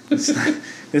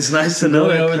 It's nice to know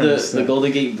Going that over kind of the stuff.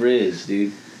 Golden Gate Bridge,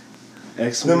 dude.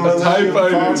 Excellent. TIE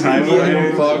fighter. TIE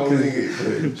fighter.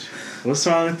 Falcon. What's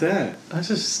wrong with that? That's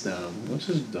just dumb. That's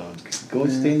just dumb. Go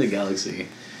and stay in the galaxy.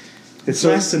 It's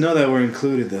nice to know that we're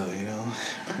included, though. You know,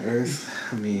 Earth.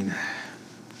 I mean,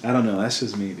 I don't know. That's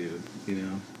just me, dude. You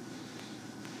know.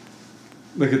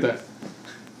 Look at that.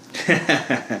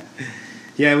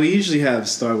 Yeah, we usually have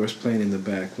Star Wars playing in the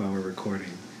back while we're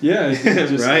recording. Yeah, it's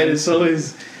just, Right? It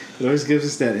always gives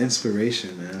us that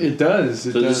inspiration, man. It does.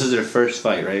 It So does. this is their first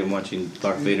fight, right? I'm watching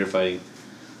Darth Vader fighting.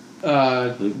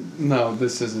 No,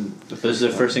 this isn't. This is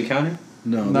their first encounter?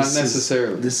 No, Not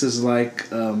necessarily. This is like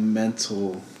a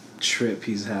mental trip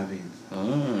he's having.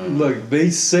 Oh. Look, they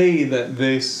say that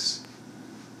this.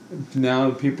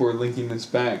 Now people are linking this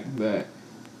back that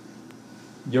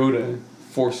Yoda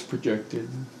force projected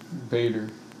Vader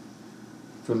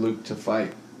for Luke to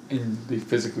fight, and they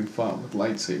physically fought with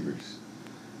lightsabers.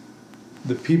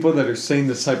 The people that are saying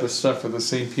this type of stuff are the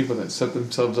same people that set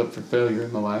themselves up for failure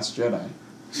in The Last Jedi.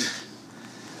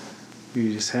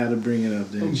 You just had to bring it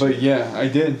up, didn't you? But yeah, I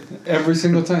did. Every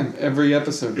single time. Every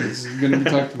episode is going to be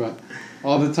talked about.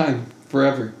 All the time.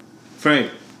 Forever.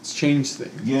 Frank, It's changed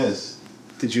things. Yes,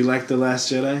 did you like The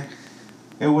Last Jedi?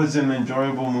 it was an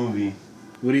enjoyable movie.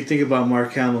 What do you think about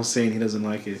Mark Hamill saying he doesn't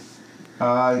like it?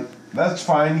 That's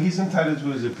fine. He's entitled to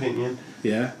his opinion.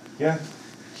 Yeah? Yeah,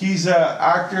 he's an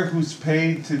actor who's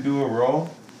paid to do a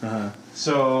role, Uh-huh.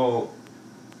 so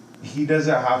he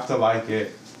doesn't have to like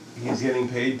it. He's getting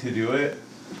paid to do it.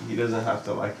 He doesn't have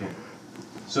to like it.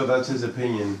 So that's his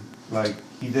opinion. Like,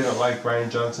 he didn't like Ryan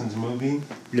Johnson's movie,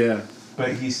 Yeah.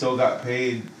 but he still got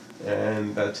paid,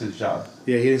 and that's his job.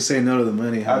 Yeah, he didn't say no to the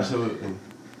money. Huh? Absolutely.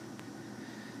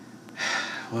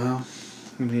 Well,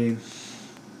 I mean,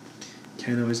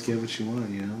 can't always get what you want,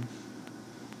 you know?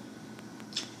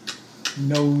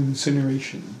 No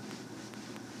incineration.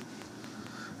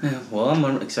 Yeah, well,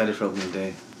 I'm excited for opening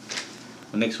day.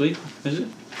 Well, next week, is it?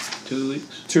 2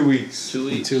 weeks? 2 weeks. 2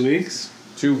 weeks. 2 weeks?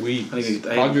 2 weeks.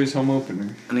 I- Padres home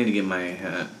opener. I need to get my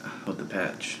hat with the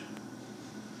patch.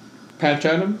 Patch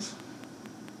Adams?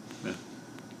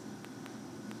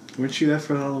 Weren't you there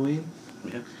for Halloween?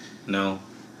 Yeah. No.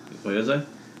 Wait, was I?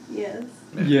 Yes.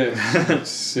 Yeah.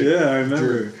 Sick Yeah, I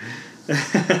remember.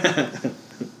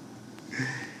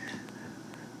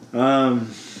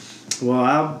 Well,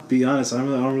 I'll be honest. I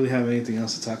don't really have anything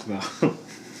else to talk about.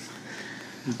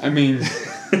 I mean,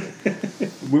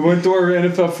 we went through our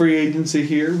NFL free agency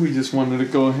here. We just wanted to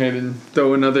go ahead and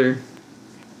throw another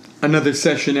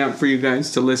session out for you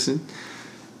guys to listen.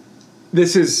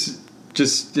 This is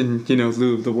just in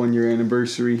lieu of the 1 year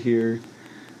anniversary here.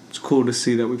 It's cool to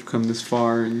see that we've come this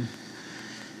far and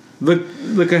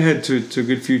look ahead to a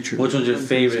good future. Which one's your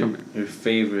Everything's favorite? coming. Your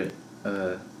favorite?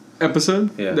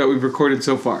 Episode Yeah. that we've recorded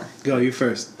so far? Go, you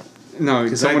first. No,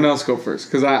 'Cause someone else go first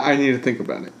because I need to think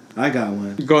about it. I got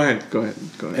one. Go ahead.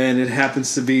 And it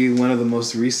happens to be one of the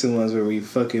most recent ones where we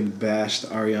fucking bashed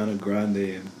Ariana Grande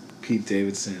and Pete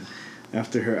Davidson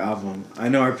after her album. I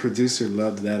know our producer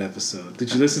loved that episode.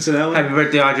 Did you listen to that one? Happy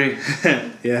birthday, Audrey.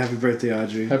 Yeah, happy birthday,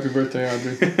 Audrey. Happy birthday,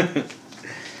 Audrey.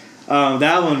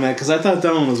 That one, man, because I thought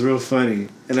that one was real funny.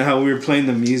 And how we were playing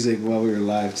the music while we were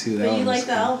live, too. That But one you was like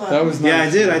the cool. album. That was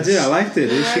nice. Yeah, I did. I liked it.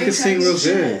 Why She are could you sing talking real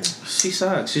good. shit? She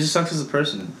sucks. She just sucks as a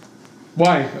person.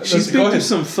 Why? She's Let's been go through ahead.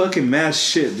 some fucking mad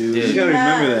shit, dude. Yeah. You gotta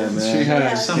remember that, She man. She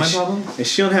has. It's not my problem. And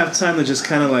she don't have time to just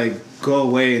kind of like go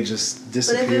away and just But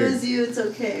disappear. if it was you, it's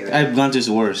okay, right? I've gone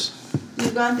through worse.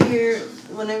 You've gone through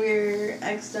one of your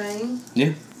ex dying, Yeah.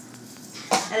 and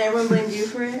everyone blamed you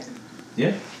for it.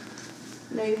 Yeah.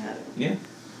 No, you haven't. Yeah.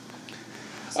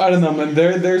 I don't know, man.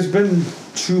 There's been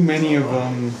too many of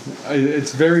them.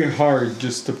 It's very hard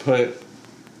just to put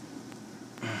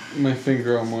my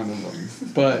finger on one of them.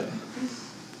 But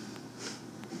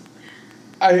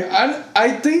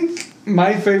I think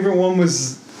my favorite one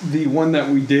was the one that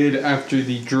we did after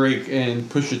the Drake and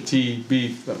Pusha T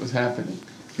beef that was happening.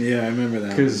 Yeah, I remember that.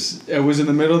 Because it was in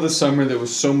the middle of the summer. There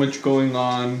was so much going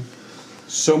on.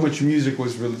 So much music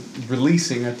was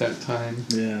releasing at that time.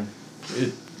 Yeah.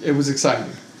 It was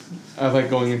exciting. I like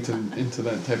going into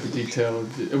that type of detail.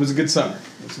 It was a good summer.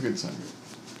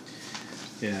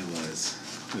 Yeah, it was.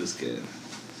 It was good.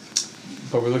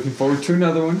 But we're looking forward to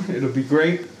another one. It'll be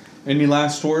great. Any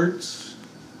last words?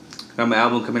 Got my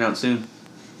album coming out soon.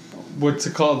 What's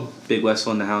it called? Big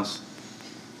Westfall in the House.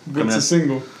 What's the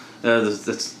single? The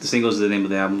single is the name of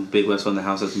the album. Big Westfall in the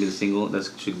House. That's gonna be the single. That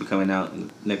should be coming out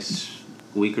next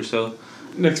week or so.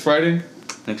 Next Friday?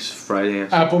 Next Friday.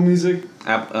 Apple Music?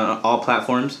 All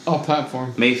platforms. All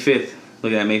platforms. May 5th.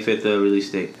 Look at that. May 5th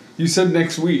release date. You said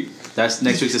next week. That's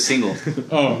next week's a single.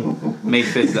 Oh. May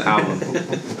 5th, the album.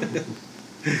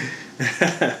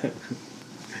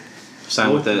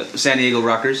 Signed with the San Diego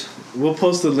Rockers. We'll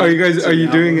post the link. Are you to the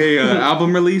doing album. a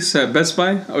album release at Best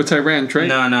Buy? Oh, it's Ranch, right?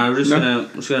 No, we're just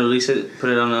gonna release it, put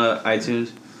it on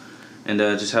iTunes, and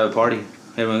just have a party.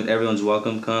 Everyone's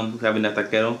welcome. Come have a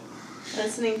taquero.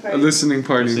 Listening A party. listening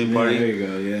party. Listening party. There you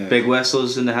go. Yeah. Big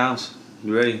Westall's in the house.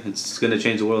 You ready? It's gonna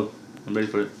change the world. I'm ready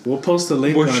for it. We'll post the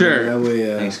link. We'll on share. it. That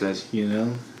way, Thanks, guys. You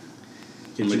know,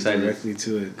 get I'm you excited. directly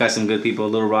to it. Got some good people.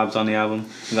 Little Rob's on the album.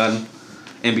 Got him.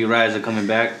 MB Riders are coming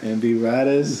back. MB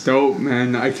Riders. Dope,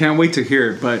 man. I can't wait to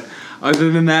hear it. But other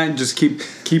than that, just keep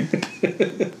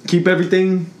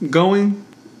everything going.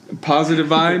 Positive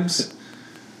vibes.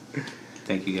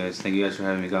 Thank you guys. Thank you guys for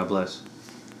having me. God bless.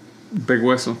 Big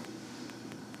Whistle.